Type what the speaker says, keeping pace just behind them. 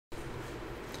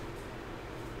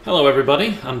Hello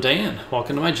everybody, I'm Dan.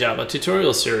 Welcome to my Java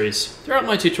tutorial series. Throughout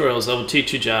my tutorials I will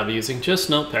teach you Java using just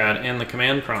Notepad and the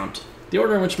command prompt. The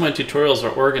order in which my tutorials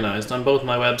are organized on both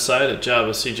my website at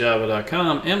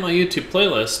javacjava.com and my YouTube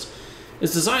playlist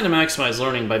is designed to maximize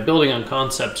learning by building on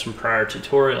concepts from prior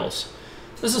tutorials.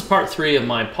 This is part 3 of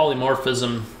my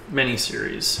Polymorphism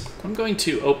mini-series. I'm going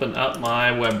to open up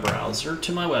my web browser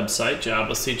to my website,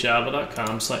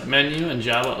 javacjava.com, select Menu and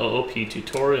Java OOP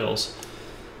Tutorials.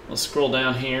 Let's scroll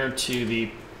down here to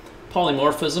the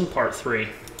Polymorphism Part 3.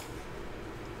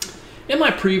 In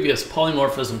my previous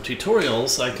Polymorphism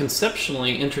tutorials, I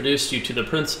conceptually introduced you to the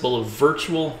principle of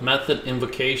virtual method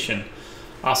invocation,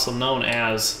 also known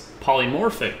as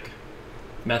polymorphic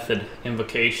method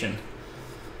invocation.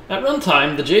 At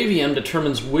runtime, the JVM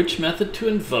determines which method to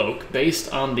invoke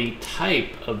based on the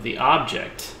type of the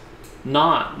object,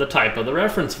 not the type of the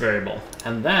reference variable,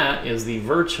 and that is the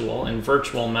virtual and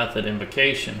virtual method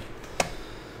invocation.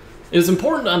 It is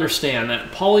important to understand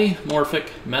that polymorphic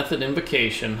method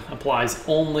invocation applies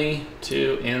only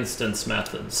to instance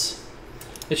methods.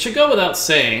 It should go without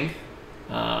saying,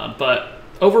 but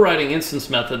overriding instance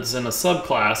methods in a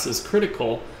subclass is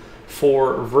critical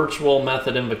for virtual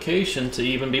method invocation to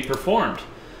even be performed.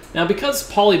 Now,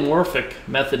 because polymorphic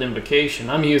method invocation,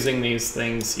 I'm using these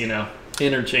things,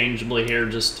 interchangeably here,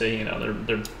 just to,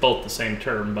 they're both the same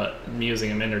term, but I'm using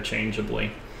them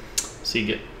interchangeably so you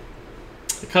get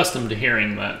accustomed to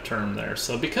hearing that term there.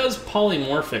 So because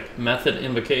polymorphic method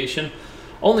invocation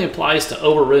only applies to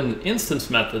overridden instance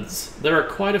methods, there are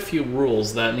quite a few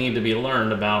rules that need to be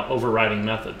learned about overriding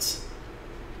methods.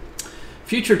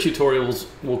 Future tutorials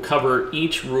will cover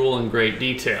each rule in great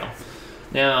detail.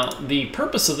 Now, the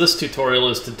purpose of this tutorial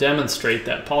is to demonstrate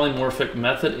that polymorphic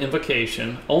method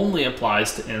invocation only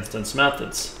applies to instance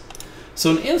methods.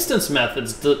 So an instance method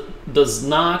does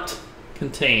not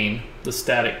contain the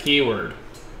static keyword,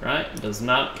 right? It does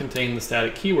not contain the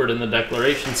static keyword in the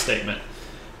declaration statement.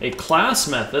 A class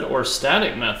method or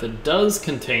static method does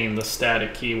contain the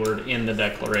static keyword in the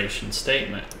declaration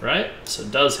statement, right? So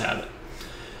it does have it.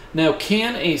 Now,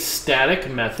 can a static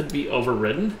method be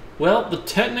overridden? Well, the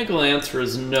technical answer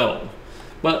is no,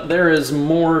 but there is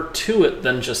more to it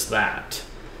than just that.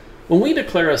 When we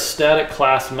declare a static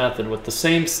class method with the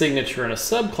same signature in a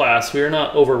subclass, we are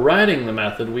not overriding the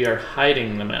method, we are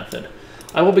hiding the method.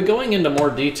 I will be going into more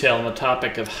detail on the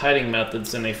topic of hiding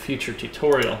methods in a future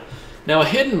tutorial. Now, a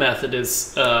hidden method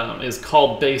is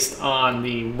called based on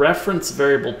the reference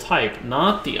variable type,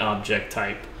 not the object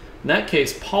type. In that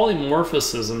case,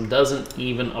 polymorphism doesn't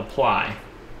even apply.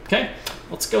 Okay,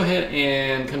 let's go ahead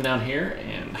and come down here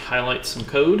and highlight some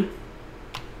code.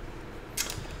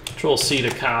 Control-C to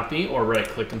copy, or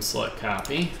right-click and select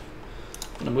copy.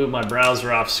 I'm going to move my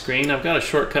browser off screen. I've got a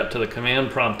shortcut to the command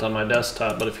prompt on my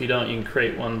desktop, but if you don't, you can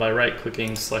create one by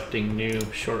right-clicking, selecting New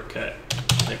Shortcut.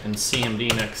 Typing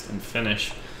CMD next and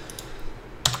finish.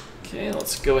 Okay,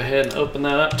 let's go ahead and open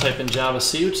that up. Type in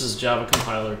javac, which is a Java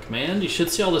compiler command. You should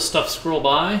see all this stuff scroll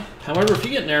by. However, if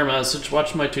you get an error message,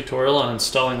 watch my tutorial on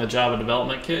installing the Java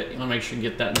development kit. You want to make sure you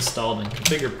get that installed and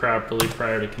configured properly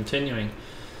prior to continuing.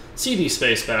 CD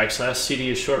space /. CD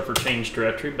is short for change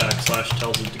directory. /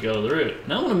 tells it to go to the root.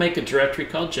 Now I'm going to make a directory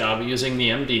called Java using the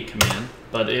MD command.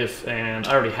 And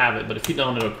I already have it, but if you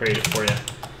don't, it'll create it for you.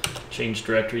 Change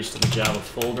directories to the Java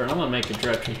folder. And I'm going to make a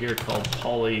directory here called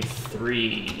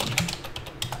poly3.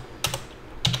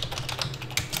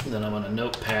 Then I'm going to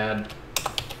notepad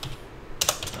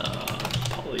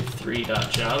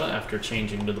poly3.java after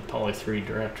changing to the poly3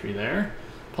 directory there.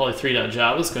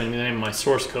 Poly3.java is going to be the name of my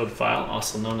source code file,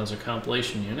 also known as a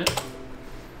compilation unit.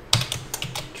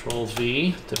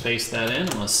 Control-V to paste that in. I'm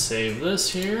going to save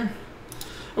this here.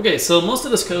 Okay, so most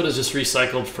of this code is just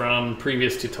recycled from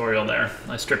previous tutorial there.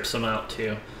 I stripped some out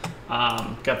too.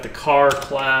 Got the car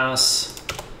class,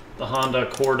 the Honda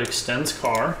Accord extends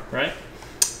car, right?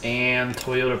 And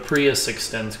Toyota Prius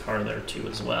extends car there too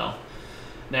as well.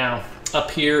 Now,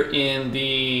 up here in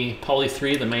the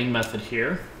poly3, the main method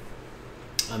here,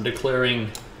 I'm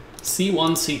declaring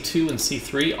C1, C2, and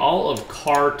C3, all of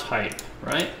car type,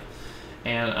 right?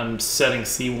 And I'm setting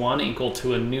C1 equal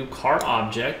to a new car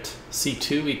object,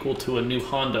 C2 equal to a new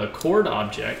Honda Accord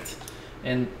object,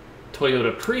 and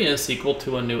Toyota Prius equal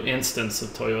to a new instance of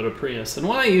Toyota Prius. And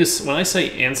when I say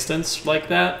instance like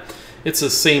that, it's the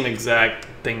same exact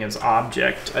thing as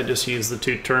object. I just use the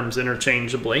two terms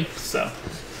interchangeably. So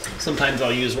sometimes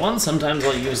I'll use one, sometimes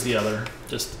I'll use the other,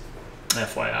 just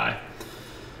FYI.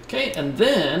 Okay, and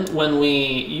then when we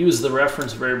use the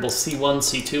reference variable C1,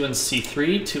 C2, and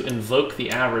C3 to invoke the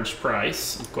average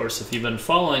price, of course, if you've been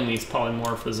following these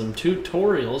polymorphism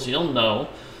tutorials, you'll know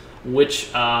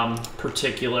which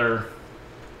particular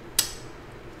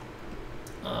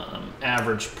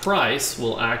average price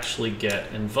will actually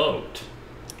get invoked,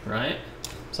 right?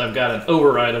 So I've got an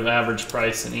override of average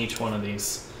price in each one of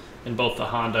these, in both the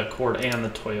Honda Accord and the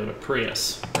Toyota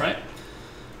Prius, right?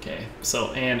 Okay,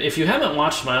 so, and if you haven't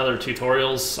watched my other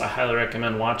tutorials, I highly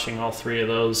recommend watching all three of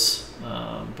those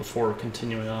before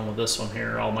continuing on with this one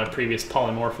here, all my previous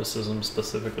polymorphism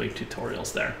specifically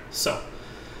tutorials there. So,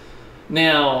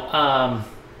 now, I'm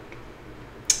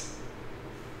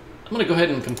going to go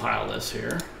ahead and compile this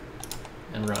here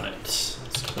and run it.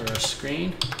 Let's clear our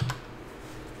screen.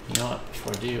 You know what,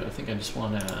 before I do, I think I just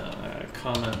want to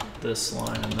comment this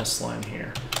line and this line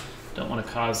here. Don't want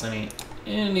to cause any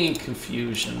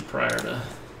confusion prior to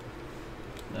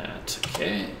that.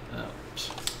 Okay,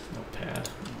 oops, notepad,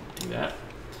 do that.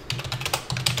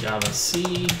 Java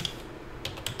C,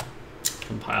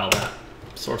 compile that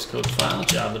source code file,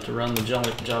 Java to run the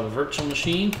Java virtual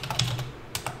machine.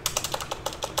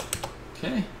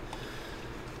 Okay,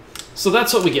 so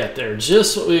that's what we get there,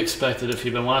 just what we expected if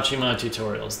you've been watching my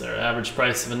tutorials there. Average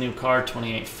price of a new car,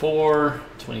 $28,400,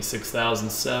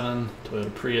 $26,007,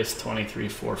 Toyota Prius,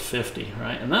 $23,450,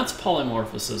 right? And that's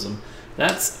polymorphism.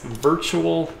 That's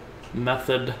virtual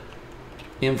method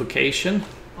invocation,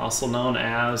 also known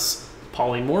as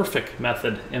polymorphic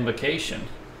method invocation,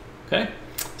 okay?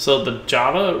 So the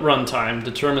Java runtime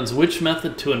determines which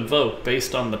method to invoke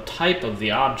based on the type of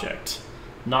the object,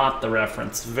 not the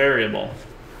reference variable.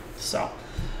 So,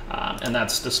 and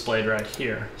that's displayed right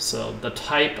here. So the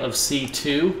type of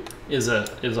C2 is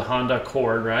a Honda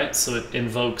Accord, right? So it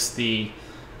invokes the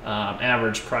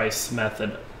average price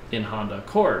method in Honda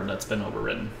Accord that's been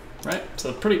overridden, right?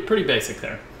 So pretty basic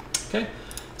there. Okay.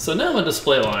 So now a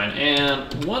display line,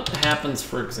 and what happens,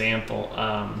 for example,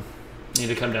 need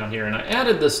to come down here, and I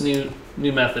added this new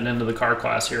method into the car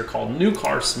class here called new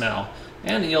car smell,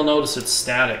 and you'll notice it's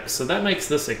static. So that makes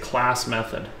this a class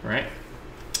method, right?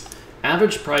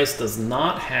 Average price does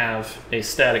not have a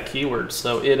static keyword,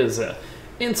 so it is an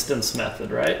instance method,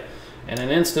 right? And an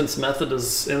instance method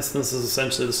is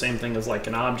essentially the same thing as like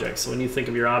an object. So when you think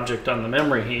of your object on the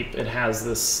memory heap, it has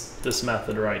this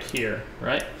method right here,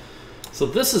 right? So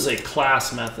this is a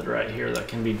class method right here that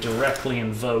can be directly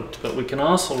invoked, but we can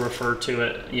also refer to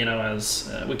it, you know,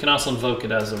 as we can also invoke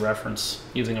it as a reference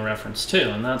using a reference too,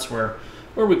 and that's where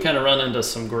we kind of run into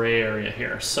some gray area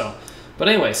here. So. But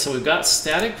anyway, so we've got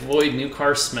static void new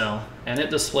car smell, and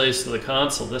it displays to the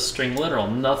console this string literal,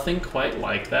 nothing quite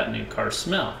like that new car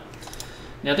smell.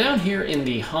 Now down here in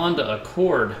the Honda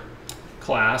Accord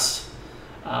class,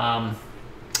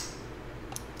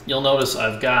 you'll notice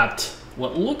I've got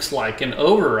what looks like an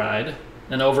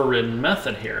overridden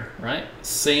method here, right?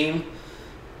 Same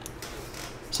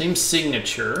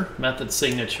signature, method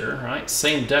signature, right?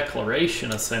 Same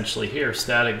declaration essentially here,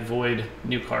 static void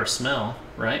new car smell,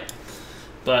 right?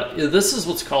 But this is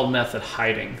what's called method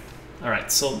hiding. All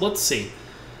right, so let's see.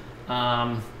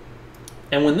 And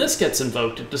when this gets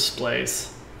invoked, it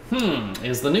displays,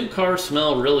 is the new car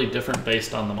smell really different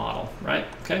based on the model, right?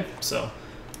 Okay, so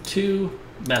two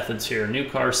methods here, new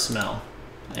car smell.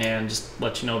 And just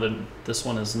let you know that this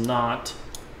one is not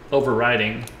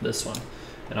overriding this one.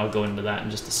 And I'll go into that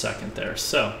in just a second there.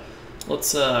 So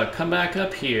let's come back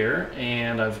up here,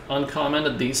 and I've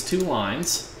uncommented these two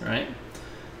lines, right?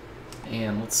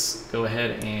 And let's go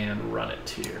ahead and run it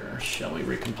here. Shall we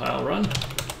recompile run?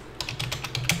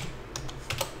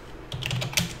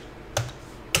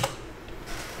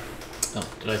 Oh,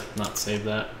 did I not save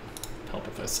that? Help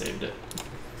if I saved it.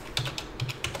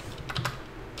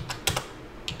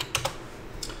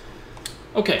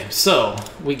 Okay, so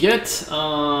we get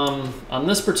on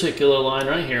this particular line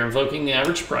right here, invoking the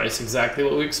average price, exactly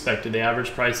what we expected. The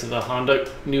average price of a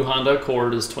new Honda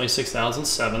Accord is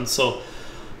 $26,007. So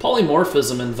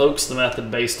polymorphism invokes the method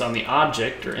based on the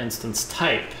object or instance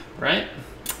type, right?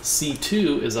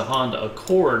 C2 is a Honda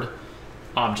Accord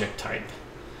object type.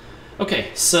 Okay,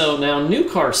 so now new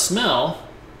car smell,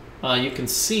 you can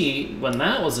see when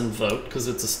that was invoked, because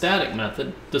it's a static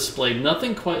method, displayed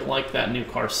nothing quite like that new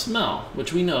car smell,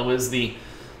 which we know is the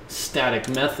static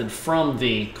method from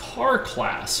the car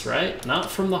class, right? Not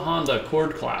from the Honda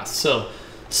Accord class. So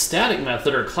static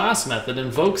method or class method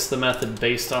invokes the method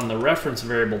based on the reference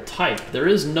variable type. There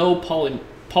is no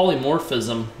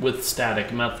polymorphism with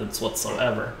static methods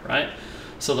whatsoever, right?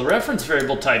 So the reference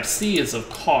variable type C is of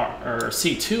car, or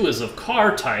C2 is of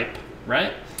car type,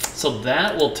 right? So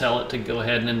that will tell it to go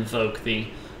ahead and invoke the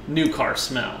new car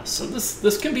smell. So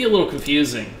this can be a little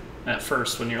confusing at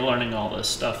first when you're learning all this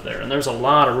stuff there. And there's a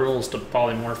lot of rules to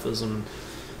polymorphism,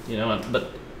 you know,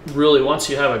 but really once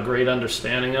you have a great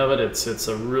understanding of it, it's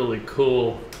a really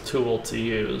cool tool to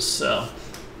use. So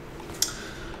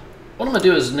what I'm going to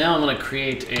do is now I'm going to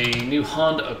create a new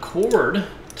Honda Accord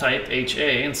type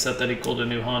HA and set that equal to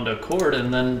new Honda Accord,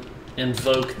 and then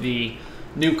invoke the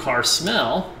new car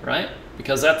smell, right?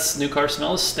 Because that's new car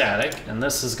smell is static, and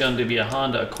this is going to be a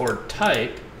Honda Accord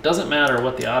type. Doesn't matter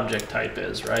what the object type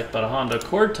is, right? But a Honda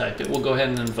Accord type, it will go ahead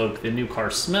and invoke the new car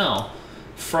smell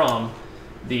from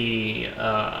the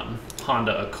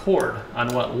Honda Accord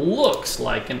on what looks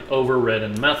like an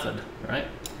overridden method, right?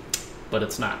 But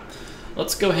it's not.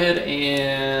 Let's go ahead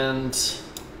and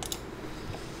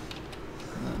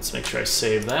let's make sure I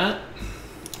save that.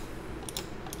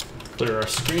 Clear our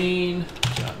screen,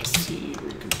 Java C,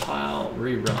 recompile,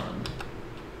 rerun.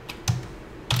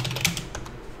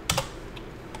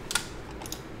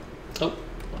 Oh,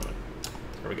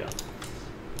 there we go.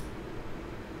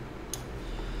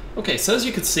 Okay, so as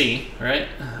you can see, right,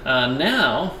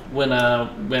 now when I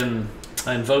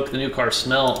invoke the new car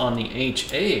smell on the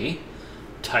HA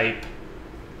type,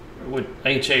 with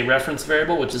HA reference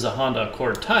variable, which is a Honda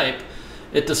Accord type,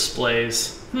 it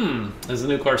displays, is the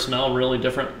new car smell really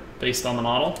different based on the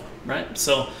model, right?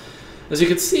 So as you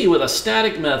can see, with a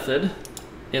static method,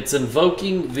 it's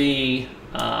invoking the,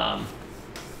 and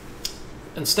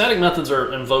static methods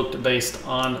are invoked based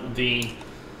on the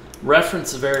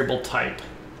reference variable type,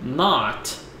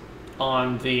 not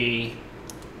on the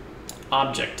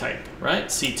object type, right?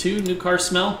 C2, new car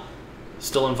smell,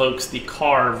 still invokes the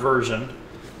car version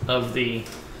of the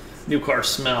new car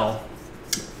smell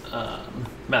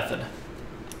method.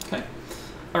 Okay,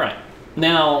 all right.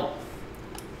 Now,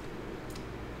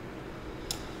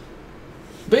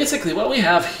 basically what we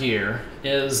have here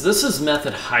is this is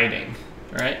method hiding,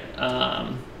 right?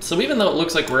 So even though it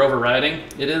looks like we're overriding,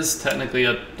 it is technically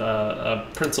a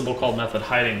principle called method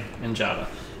hiding in Java.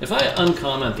 If I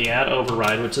uncomment the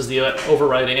 @override, which is the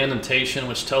override annotation,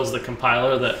 which tells the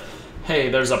compiler that, hey,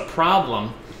 there's a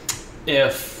problem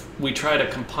if we try to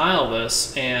compile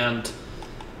this and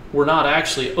we're not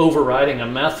actually overriding a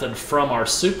method from our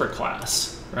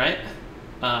superclass, right?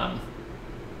 I'll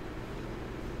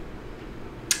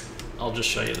just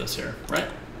show you this here, right?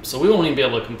 So we won't even be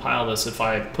able to compile this if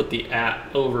I put the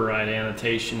 @override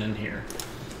annotation in here.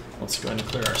 Let's go ahead and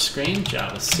clear our screen,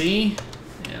 Java C,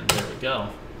 and there we go.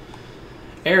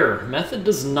 Error, method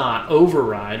does not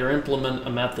override or implement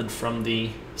a method from the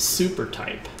super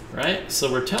type, right? So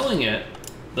we're telling it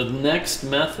the next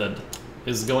method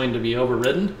is going to be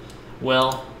overridden.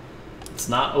 Well, it's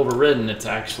not overridden, it's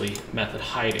actually method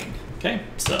hiding. Okay,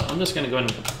 so I'm just going to go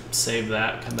ahead and save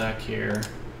that, come back here.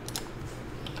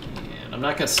 And I'm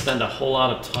not going to spend a whole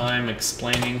lot of time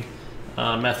explaining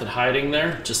method hiding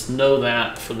there. Just know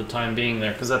that for the time being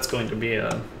there, because that's going to be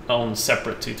a own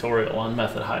separate tutorial on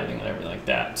method hiding and everything like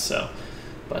that. So,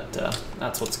 but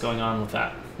that's what's going on with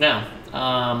that. Now,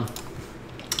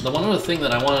 the one other thing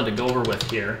that I wanted to go over with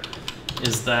here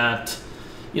is that,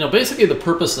 you know, basically the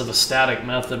purpose of a static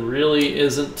method really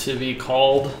isn't to be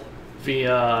called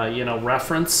via, you know,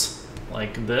 reference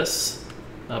like this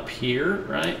up here,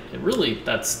 right? It really,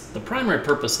 that's the primary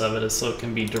purpose of it, is so it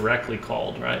can be directly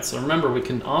called, right? So remember, we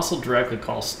can also directly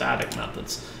call static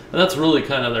methods. And that's really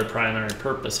kind of their primary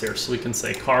purpose here. So we can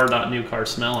say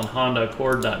car.newCarSmell and Honda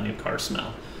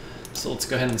Accord.newCarSmell. So let's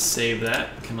go ahead and save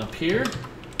that, come up here,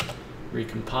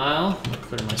 recompile, I'm gonna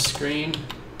clear my screen,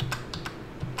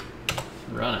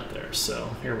 run it there.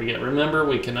 So here we get, remember,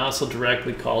 we can also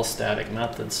directly call static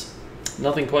methods.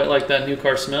 Nothing quite like that new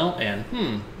car smell, and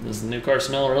is the new car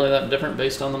smell really that different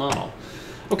based on the model?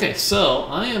 Okay, so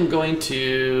I am going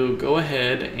to go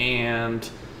ahead and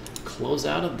close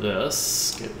out of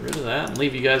this, get rid of that, and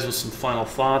leave you guys with some final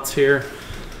thoughts here.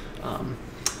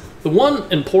 The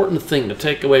one important thing to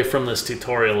take away from this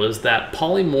tutorial is that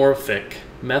polymorphic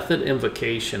method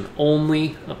invocation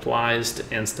only applies to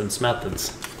instance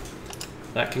methods.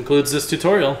 That concludes this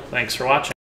tutorial. Thanks for watching.